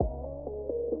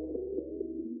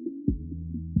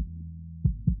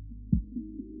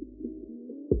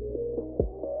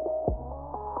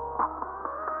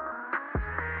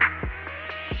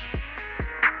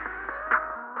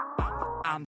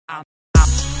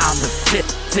I'm the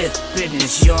fifth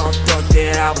business. You all thought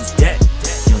that I was dead.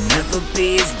 You'll never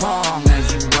be as wrong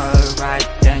as you were right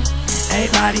then.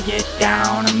 Everybody get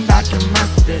down, I'm about to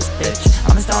murk this bitch.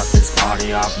 I'ma start this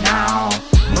party off now.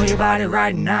 Move your body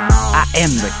right now. I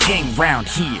am the king round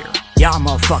here. Y'all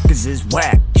motherfuckers is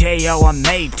whack. Jayo, I'm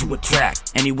made to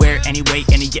attract. Anywhere, anyway,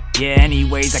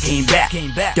 anyways, I came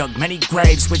back. Dug many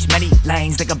graves, switched many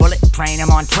lanes like a bullet train. I'm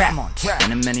on track.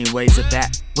 And in many ways at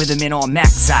that, with them in on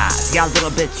max size. Y'all little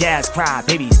bitch ass cry,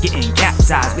 babies getting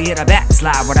capsized. We hit a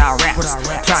backslide with our raps.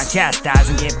 Try and chastise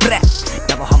and get black.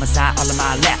 Double homicide all in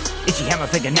my lap. Itchy hammer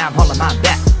finger, now I'm holding my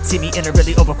back. See me in a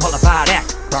really overqualified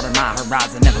act. Broaden my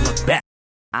horizon, never look back.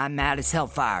 I'm mad as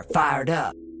hellfire, fired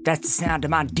up. That's the sound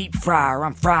of my deep fryer,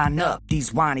 I'm frying up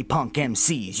these whiny punk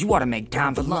MCs. You ought to make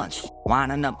time for lunch.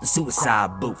 Winding up the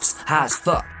suicide booths, high as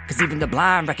fuck. Cause even the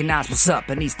blind recognize what's up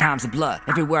in these times of blood.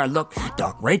 Everywhere I look,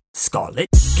 dark red, scarlet.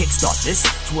 Kickstart this,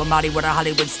 to a mighty with a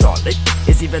Hollywood starlet.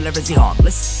 Is he real or is he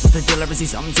harmless? What's the deal or is he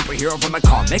some superhero from a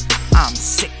comic? I'm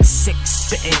sick,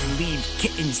 spitting, leave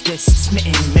kittens just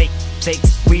smitten. Make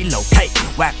fakes relocate,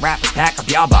 whack rappers pack up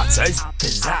y'all boxers.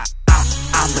 Cause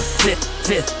I'm the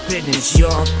fifth business. You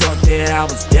all thought that I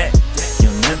was dead.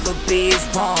 You'll never be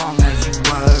as wrong as you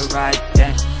were right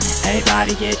then.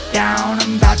 Everybody get down,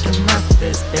 I'm about to murk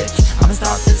this bitch. I'ma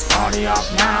start this party off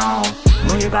now.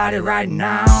 Move your body right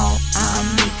now.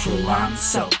 I'm neutral, I'm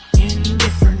so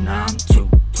indifferent. I'm too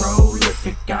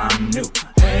prolific, I'm new.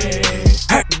 Hey,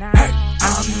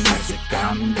 I'm music,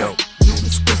 I'm dope. You the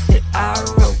script that I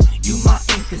wrote. You my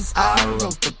ink cause I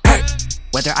wrote the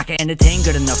whether I can entertain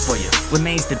good enough for you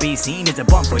remains to be seen as a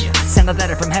bump for you. Send a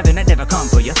letter from heaven that never come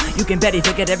for you. You can bet he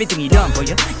forget everything he done for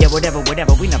you. Yeah, whatever, we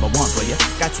never won for you.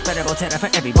 Got spreadable cheddar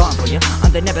for every bomb for you.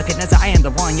 I'm the Nebuchadnezzar, I am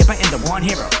the one. Yep, I am the one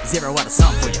hero. 0 out of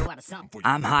some for you.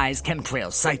 I'm high as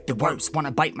chemtrails, sight the worst.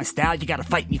 Wanna bite my style, you gotta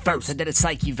fight me first. I did a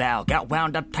psyche vow, got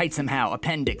wound up tight somehow.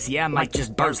 Appendix, yeah, I might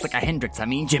just burst like a Hendrix. I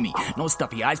mean Jimmy, no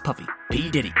stuffy, eyes puffy. P.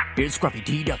 Diddy, beard scruffy,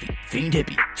 D. Duffy. Fiend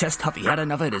hippie, chest huffy, had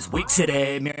enough of this weak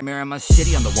city. Mirror my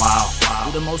shitty on the wall.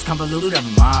 You're the most convoluted of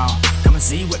them all. Come and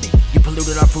see with me. You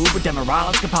polluted our food with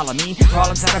demerol. Scopolamine. Crawl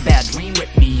inside a bad dream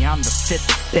with me. I'm the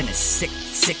fifth business.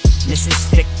 Sickness is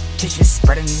fictitious.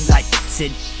 Spreading like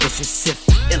Sid Vicious,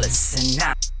 syphilis. And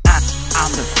now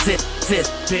I'm the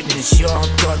fifth business. You all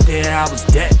thought that I was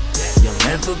dead. You'll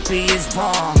never be as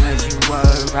wrong as you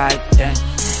were right then.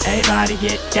 Everybody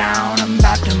get down, I'm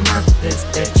about to murk this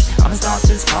bitch. I'ma start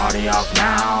this party off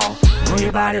now. Move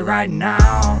your body right now.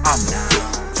 I'm the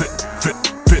fit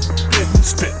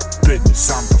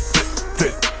business. I'm